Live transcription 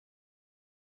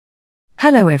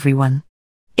Hello everyone.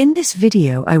 In this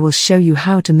video I will show you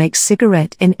how to make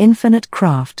cigarette in Infinite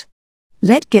Craft.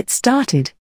 Let's get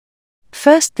started.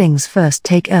 First things first,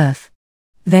 take earth.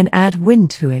 Then add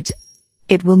wind to it.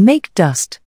 It will make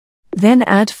dust. Then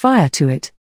add fire to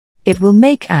it. It will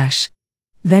make ash.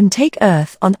 Then take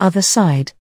earth on other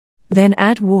side. Then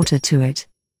add water to it.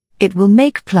 It will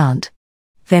make plant.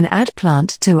 Then add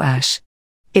plant to ash.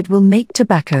 It will make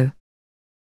tobacco.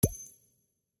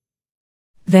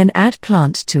 Then add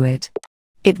plant to it.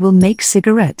 It will make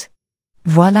cigarette.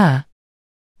 Voila!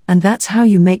 And that's how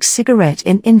you make cigarette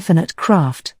in Infinite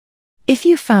Craft. If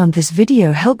you found this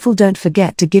video helpful, don't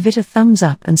forget to give it a thumbs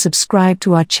up and subscribe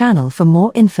to our channel for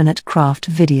more Infinite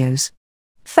Craft videos.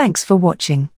 Thanks for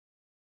watching.